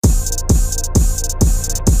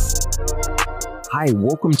Hi,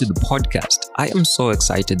 welcome to the podcast. I am so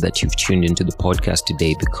excited that you've tuned into the podcast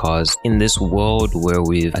today because in this world where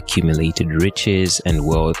we've accumulated riches and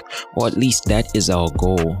wealth, or at least that is our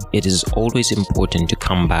goal, it is always important to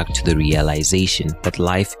come back to the realization that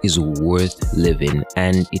life is worth living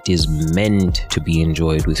and it is meant to be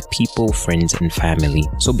enjoyed with people, friends, and family.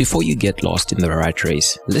 So before you get lost in the rat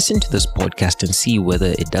race, listen to this podcast and see whether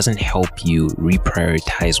it doesn't help you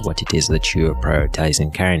reprioritize what it is that you're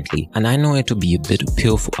prioritizing currently. And I know it will be a bit of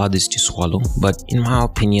pill for others to swallow, but in my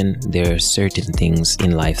opinion, there are certain things in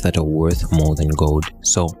life that are worth more than gold.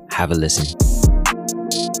 So have a listen.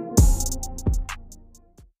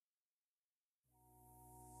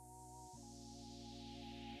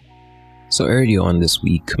 So earlier on this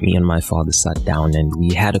week, me and my father sat down and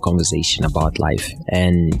we had a conversation about life,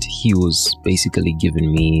 and he was basically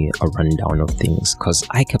giving me a rundown of things because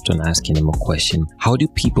I kept on asking him a question. How do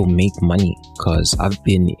people make money? Because I've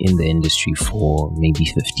been in the industry for maybe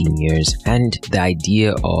 15 years and the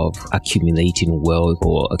idea of accumulating wealth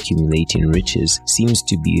or accumulating riches seems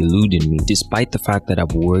to be eluding me, despite the fact that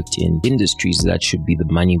I've worked in industries that should be the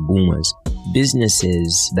money boomers.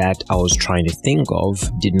 Businesses that I was trying to think of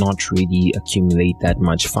did not really accumulate that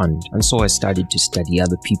much fund, and so I started to study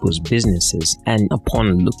other people's businesses, and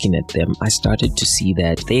upon looking at them I started to see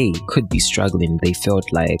that they could be struggling. They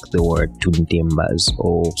felt like they were tundembas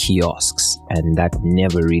or kiosks, and that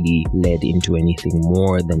never really led into anything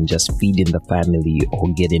more than just feeding the family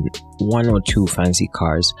or getting one or two fancy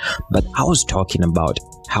cars. But I was talking about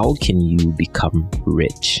how can you become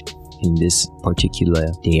rich in this particular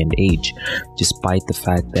day and age, despite the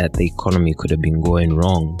fact that the economy could have been going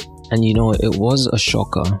wrong. And you know, it was a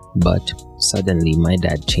shocker, but suddenly my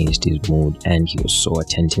dad changed his mood and he was so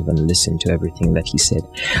attentive and listened to everything that he said.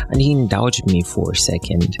 And he indulged me for a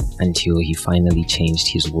second until he finally changed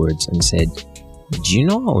his words and said, "Do you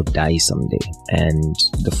know I'll die someday? And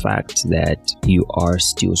the fact that you are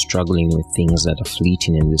still struggling with things that are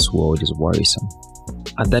fleeting in this world is worrisome."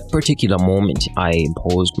 At that particular moment, I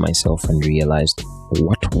paused myself and realized,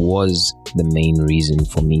 what was the main reason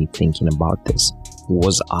for me thinking about this?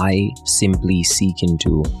 Was I simply seeking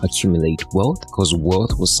to accumulate wealth? Because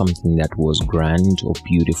wealth was something that was grand or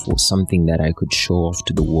beautiful, something that I could show off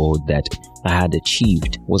to the world that I had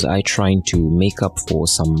achieved. Was I trying to make up for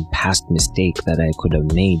some past mistake that I could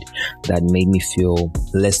have made that made me feel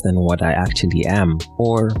less than what I actually am?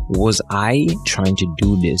 Or was I trying to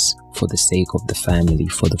do this for the sake of the family,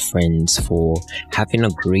 for the friends, for having a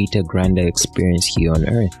greater, grander experience here on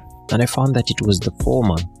earth? And I found that it was the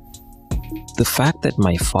former. The fact that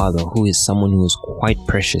my father, who is someone who is quite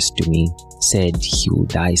precious to me, said he will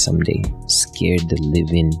die someday scared the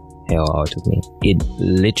living hell out of me. It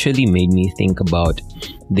literally made me think about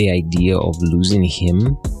the idea of losing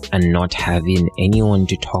him and not having anyone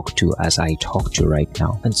to talk to as I talk to right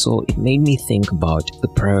now. And so it made me think about the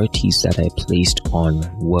priorities that I placed on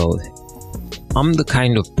wealth. I'm the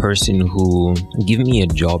kind of person who, give me a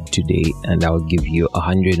job today and I'll give you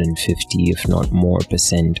 150, if not more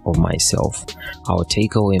 % of myself. I'll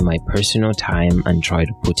take away my personal time and try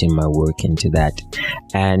to put in my work into that.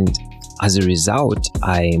 And as a result,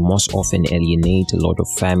 I most often alienate a lot of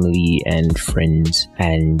family and friends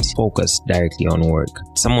and focus directly on work.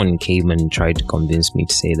 Someone came and tried to convince me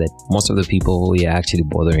to say that most of the people who you're actually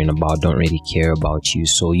bothering about don't really care about you,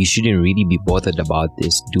 so you shouldn't really be bothered about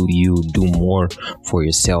this. Do more for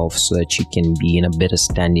yourself so that you can be in a better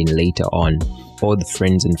standing later on. All the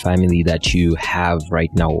friends and family that you have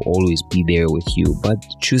right now will always be there with you. But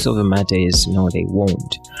the truth of the matter is, no, they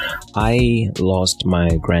won't. I lost my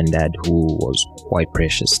granddad, who was quite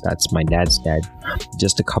precious. That's my dad's dad,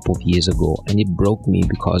 just a couple of years ago. And it broke me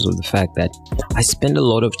because of the fact that I spent a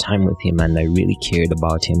lot of time with him and I really cared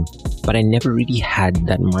about him. But I never really had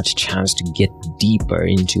that much chance to get deeper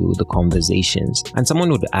into the conversations. And someone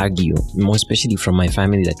would argue, more especially from my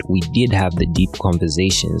family, that we did have the deep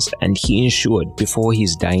conversations. And he ensured before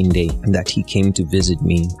his dying day that he came to visit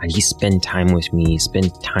me and he spent time with me, he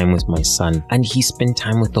spent time with my son, and he spent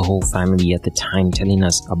time with the whole family at the time, telling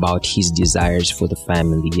us about his desires for the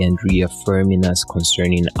family and reaffirming us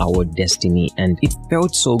concerning our destiny. And it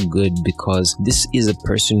felt so good because this is a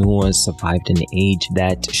person who has survived an age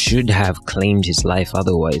that should have claimed his life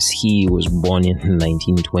otherwise. He was born in the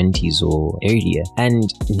 1920s or earlier, and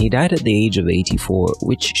he died at the age of 84,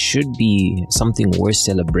 which should be something worth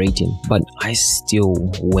celebrating. But I still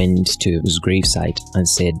went to his gravesite and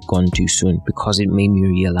said, "Gone too soon," because it made me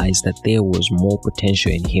realize that there was more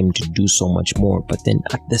potential in him to do so much more. But then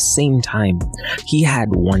at the same time, he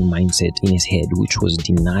had one mindset in his head, which was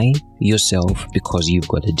deny yourself because you've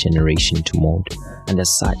got a generation to mold. And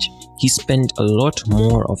as such, he spent a lot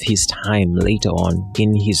more of his time later on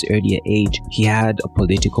in his earlier age. He had a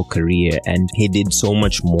political career and he did so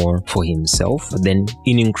much more for himself. But then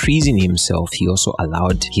in increasing himself, he also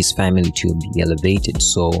allowed his family to be elevated.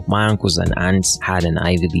 So my uncles and aunts had an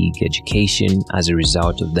Ivy League education. As a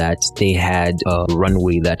result of that, they had a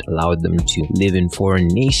runway that allowed them to live in foreign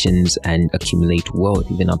nations and accumulate wealth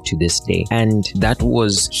even up to this day. And that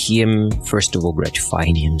was him, first of all,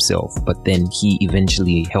 gratifying himself, but then he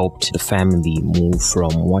eventually helped the family move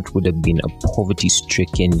from what would have been a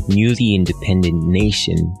poverty-stricken, newly independent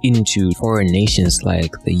nation into foreign nations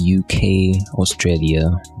like the UK, Australia,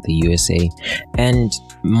 the USA, and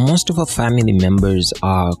most of our family members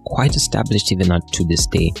are quite established even up to this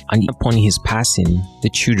day. And upon his passing, the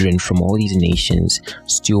children from all these nations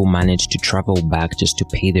still managed to travel back just to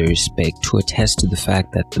pay their respect, to attest to the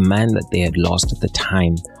fact that the man that they had lost at the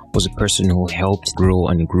time was a person who helped grow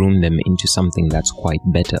and groom them into something that's quite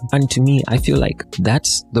better. And to me, I feel like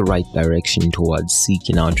that's the right direction towards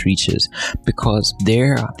seeking out riches, because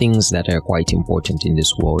there are things that are quite important in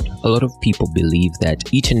this world. A lot of people believe that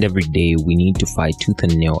each and every day we need to fight tooth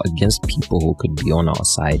and nail against people who could be on our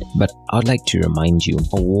side. But I'd like to remind you,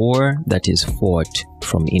 a war that is fought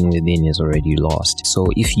from in within is already lost. So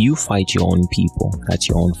if you fight your own people, that's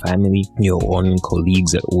your own family, your own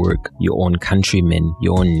colleagues at work, your own countrymen,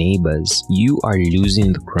 your own neighbors, you are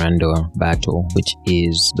losing the grander battle, which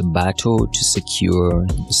is the battle to secure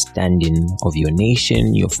the standing of your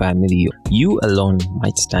nation, your family. You alone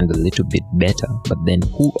might stand a little bit better, but then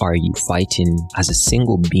who are you fighting as a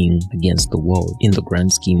single being against the world? In the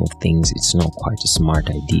grand scheme of things, it's not quite a smart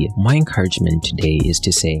idea. My encouragement today is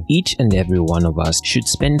to say each and every one of us should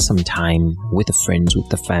spend some time with the friends, with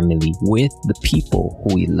the family, with the people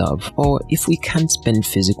who we love. Or if we can't spend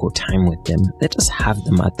physical time with them, let us have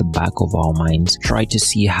them at the back of our minds. Try to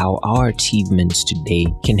see how our achievements today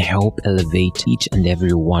can help elevate each and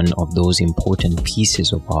every one of those important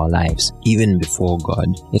pieces of our lives, even before God.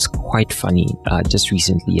 It's quite funny. Just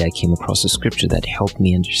recently, I came across a scripture that helped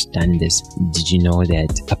me understand this. Did you know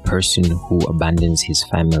that a person who abandons his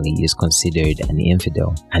family is considered an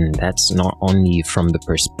infidel? And that's not only from the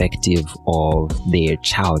perspective of their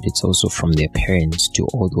child, it's also from their parents to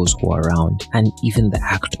all those who are around. And even the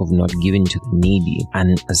act of not giving to the needy.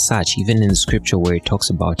 And as such, even in the scripture where it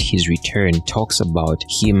talks about his return, talks about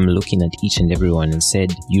him looking at each and everyone and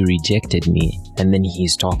said, "You rejected me." And then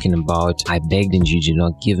he's talking about, "I begged and you did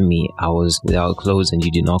not give me. I was without clothes and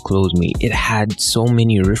you did not clothe me." It had so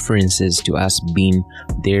many references to us being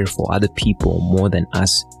there for other people more than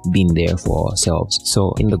us being there for ourselves.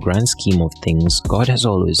 So in the grand scheme of things, God has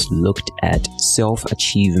always looked at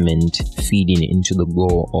self-achievement feeding into the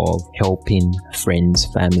goal of helping friends,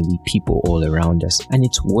 family, people all around us. And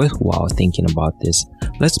it's worthwhile thinking about this.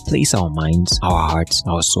 Let's place our minds, our hearts,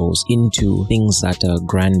 our souls into things that are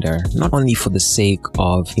grander, not only for the sake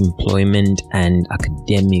of employment and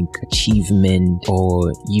academic achievement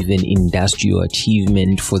or even industrial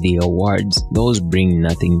achievement for the awards. Those bring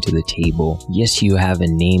nothing to the table. Yes, you have a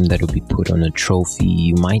name that will be put on a trophy.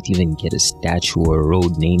 You might even get a statue or a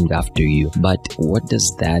road named after you. But what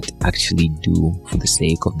does that actually do for the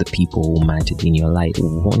sake of the people who mattered in your life?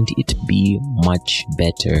 Won't it be much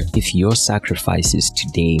better if your sacrifices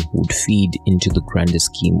today would feed into the grander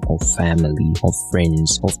scheme of family, of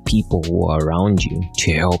friends, of people who are around you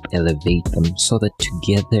to help elevate them, so that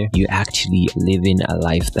together you actually live in a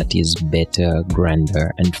life that is better,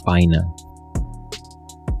 grander, and finer?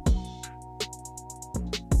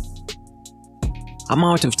 I'm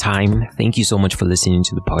out of time. Thank you so much for listening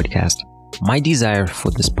to the podcast. My desire for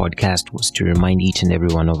this podcast was to remind each and every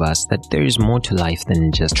one of us that there is more to life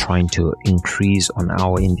than just trying to increase on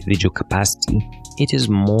our individual capacity. It is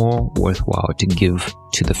more worthwhile to give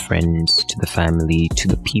to the friends, to the family, to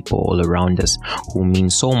the people all around us who mean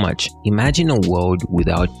so much. Imagine a world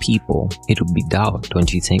without people. It would be dull,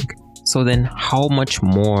 don't you think? So then how much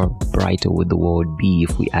more brighter would the world be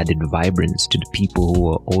if we added vibrance to the people who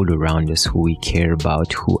are all around us, who we care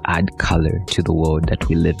about, who add color to the world that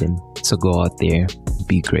we live in? So go out there,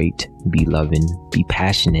 be great, be loving, be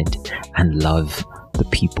passionate, and love the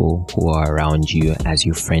people who are around you as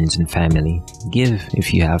your friends and family. Give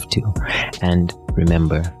if you have to. And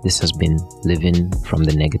remember, this has been Living from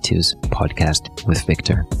the Negatives podcast with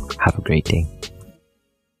Victor. Have a great day.